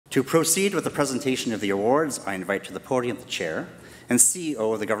To proceed with the presentation of the awards, I invite to the podium the Chair and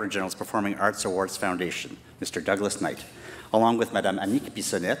CEO of the Governor-General's Performing Arts Awards Foundation, Mr. Douglas Knight, along with Madame Anik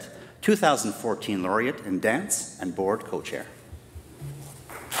Bissonnette, 2014 Laureate in Dance and Board Co-Chair.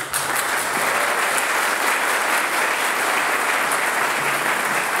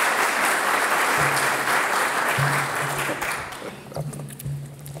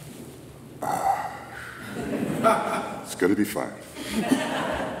 It's going to be fine.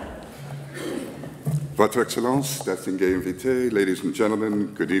 Votre Excellence, distingués invités, ladies and gentlemen,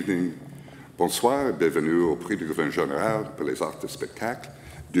 good evening, bonsoir et bienvenue au Prix du Gouverneur Général pour les Arts de Spectacle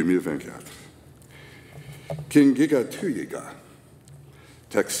 2024. King Giga Tuyiga,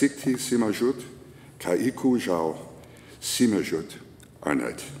 Taxikti Simajut, Kaiku Jao, Simajut,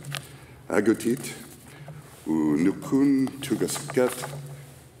 Arnett, Agotit, ou Nukun Tugasket,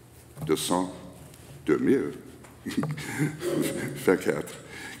 200, 2000, 24,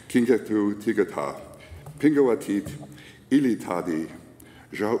 Kingatu Tigata, Pingoatit, Ilitadi,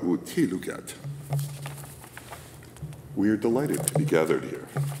 Jau Tilugat. We are delighted to be gathered here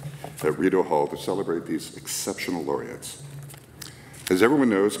at Rideau Hall to celebrate these exceptional laureates. As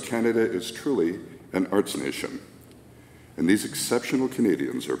everyone knows, Canada is truly an arts nation, and these exceptional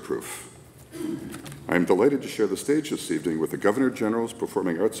Canadians are proof. I am delighted to share the stage this evening with the Governor-General's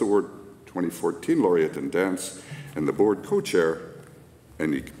Performing Arts Award 2014 Laureate in Dance and the Board Co-Chair,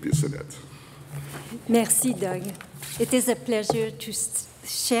 Anik Bissonnette. Merci, Doug. It is a pleasure to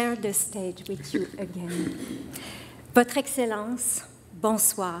share the stage with you again. Votre Excellence,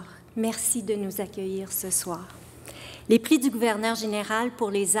 bonsoir. Merci de nous accueillir ce soir. Les prix du gouverneur général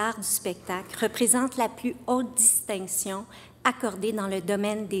pour les arts du spectacle représentent la plus haute distinction accordée dans le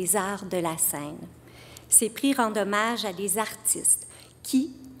domaine des arts de la scène. Ces prix rendent hommage à des artistes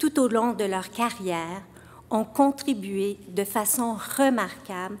qui, tout au long de leur carrière, ont contribué de façon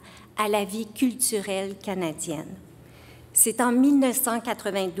remarquable à la vie culturelle canadienne. C'est en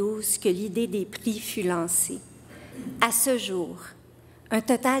 1992 que l'idée des prix fut lancée. À ce jour, un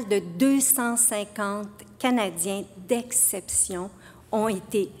total de 250 Canadiens d'exception ont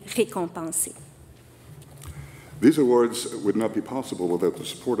été récompensés. These awards would not be possible without the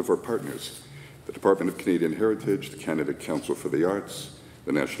support of our partners, the Department of Canadian Heritage, the Canada Council for the Arts,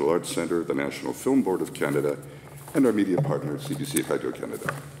 the National Arts Centre, the National Film Board of Canada, and our media partner, CBC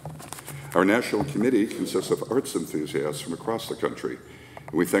Radio-Canada. Our national committee consists of arts enthusiasts from across the country,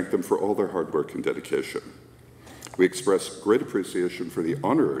 and we thank them for all their hard work and dedication. We express great appreciation for the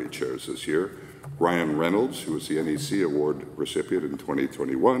honorary chairs this year, Ryan Reynolds, who was the NEC Award recipient in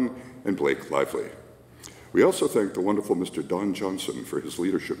 2021, and Blake Lively. We also thank the wonderful Mr. Don Johnson for his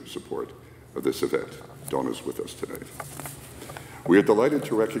leadership and support of this event. Don is with us tonight. We are delighted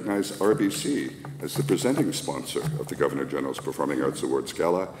to recognize RBC as the presenting sponsor of the Governor-General's Performing Arts Awards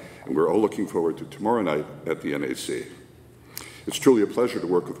Gala, and we're all looking forward to tomorrow night at the NAC. It's truly a pleasure to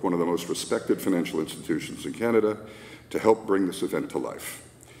work with one of the most respected financial institutions in Canada to help bring this event to life.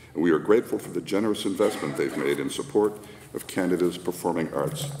 And we are grateful for the generous investment they've made in support of Canada's performing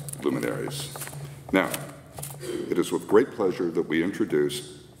arts luminaries. Now, it is with great pleasure that we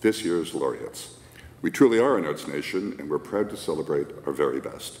introduce this year's laureates. We truly are an arts nation, and we're proud to celebrate our very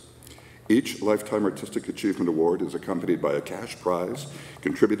best. Each Lifetime Artistic Achievement Award is accompanied by a cash prize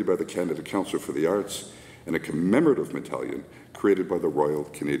contributed by the Canada Council for the Arts and a commemorative medallion created by the Royal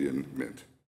Canadian Mint.